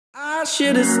I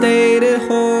should've stayed at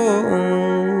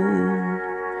home,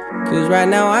 'cause right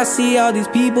now I see all these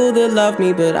people that love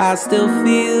me, but I still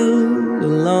feel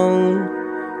alone.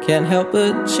 Can't help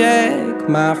but check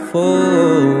my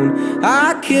phone.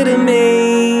 I could've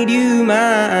made you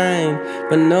mine,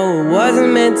 but no, it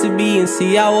wasn't meant to be. And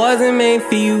see, I wasn't made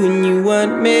for you, and you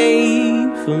weren't made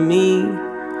for me,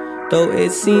 though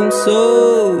it seems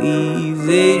so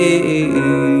easy.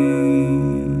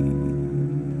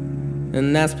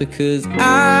 And that's because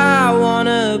I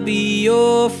wanna be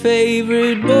your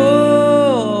favorite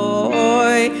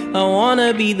boy. I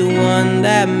wanna be the one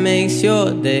that makes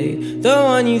your day, the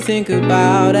one you think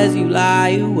about as you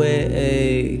lie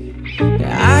awake.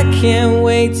 I can't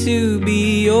wait to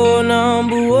be your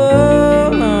number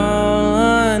one.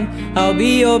 I'll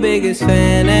be your biggest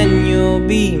fan and you'll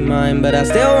be mine, but I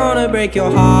still wanna break your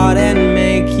heart and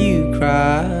make you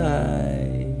cry.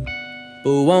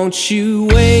 But won't you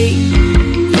wait?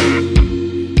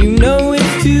 You know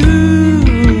it's too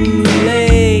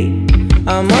late.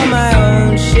 I'm on my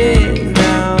own shit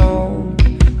now.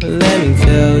 Let me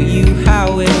tell you how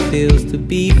it feels to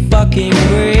be fucking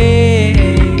great.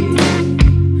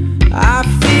 I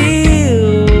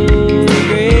feel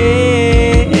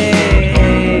great.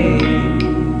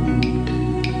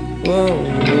 Whoa,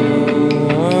 whoa,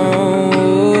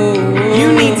 whoa. You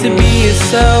need to be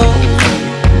yourself.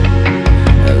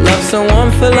 Love someone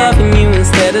for loving you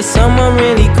instead of someone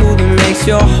really cool that makes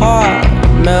your heart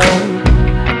melt.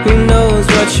 Who knows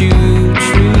what you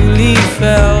truly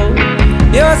felt?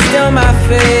 You're still my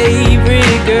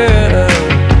favorite girl.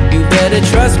 You better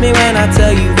trust me when I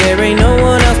tell you there ain't no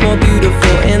one else more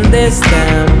beautiful in this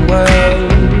damn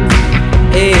world.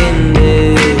 In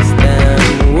this damn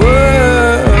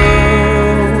world.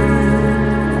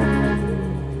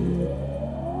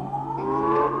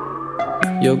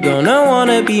 You're gonna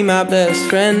wanna be my best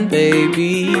friend,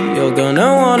 baby. You're gonna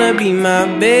wanna be my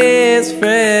best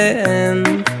friend.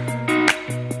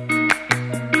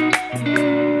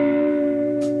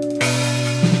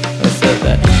 I said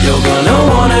that. You're gonna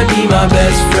wanna be my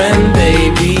best friend,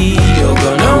 baby. You're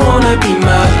gonna wanna be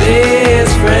my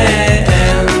best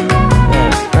friend.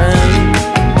 Best friend.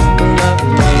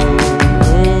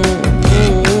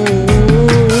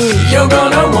 You're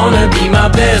gonna wanna be my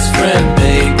best friend,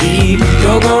 baby.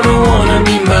 You're gonna wanna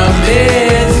be my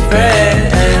best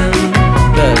friend.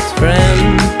 Best friend.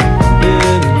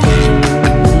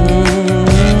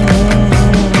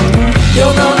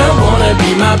 You're gonna wanna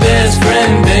be my best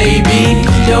friend, baby.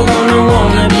 You're gonna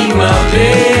wanna be my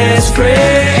best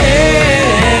friend.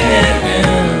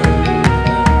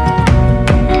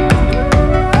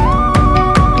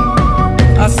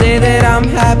 I say that I'm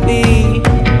happy.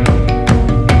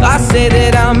 I say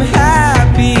that I'm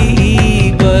happy,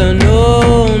 but no,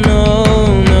 no,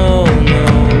 no, no,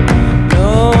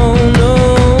 no, no,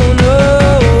 no.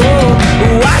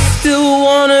 Oh, I still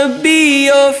wanna be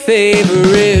your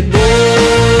favorite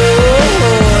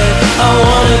boy. I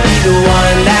wanna be the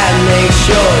one that makes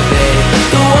your day,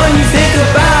 the one you think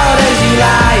about as you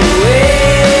lie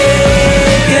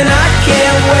awake. And I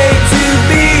can't wait to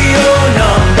be your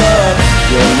number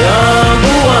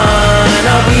one.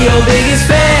 I'll be your biggest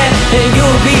fan and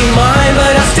you'll be mine,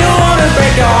 but I still wanna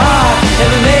break your heart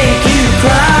and make you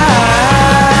cry.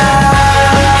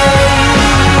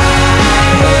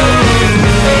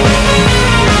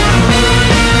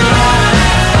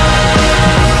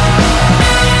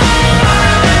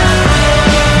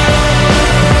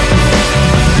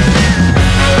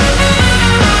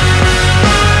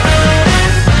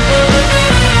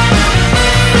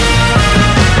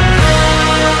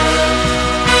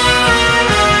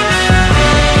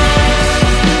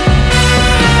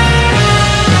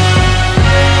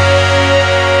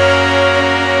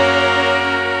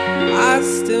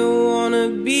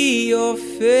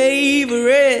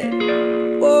 Favorite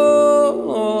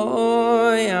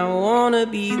boy, I wanna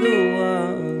be the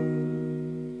one.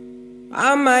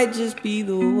 I might just be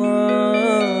the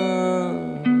one.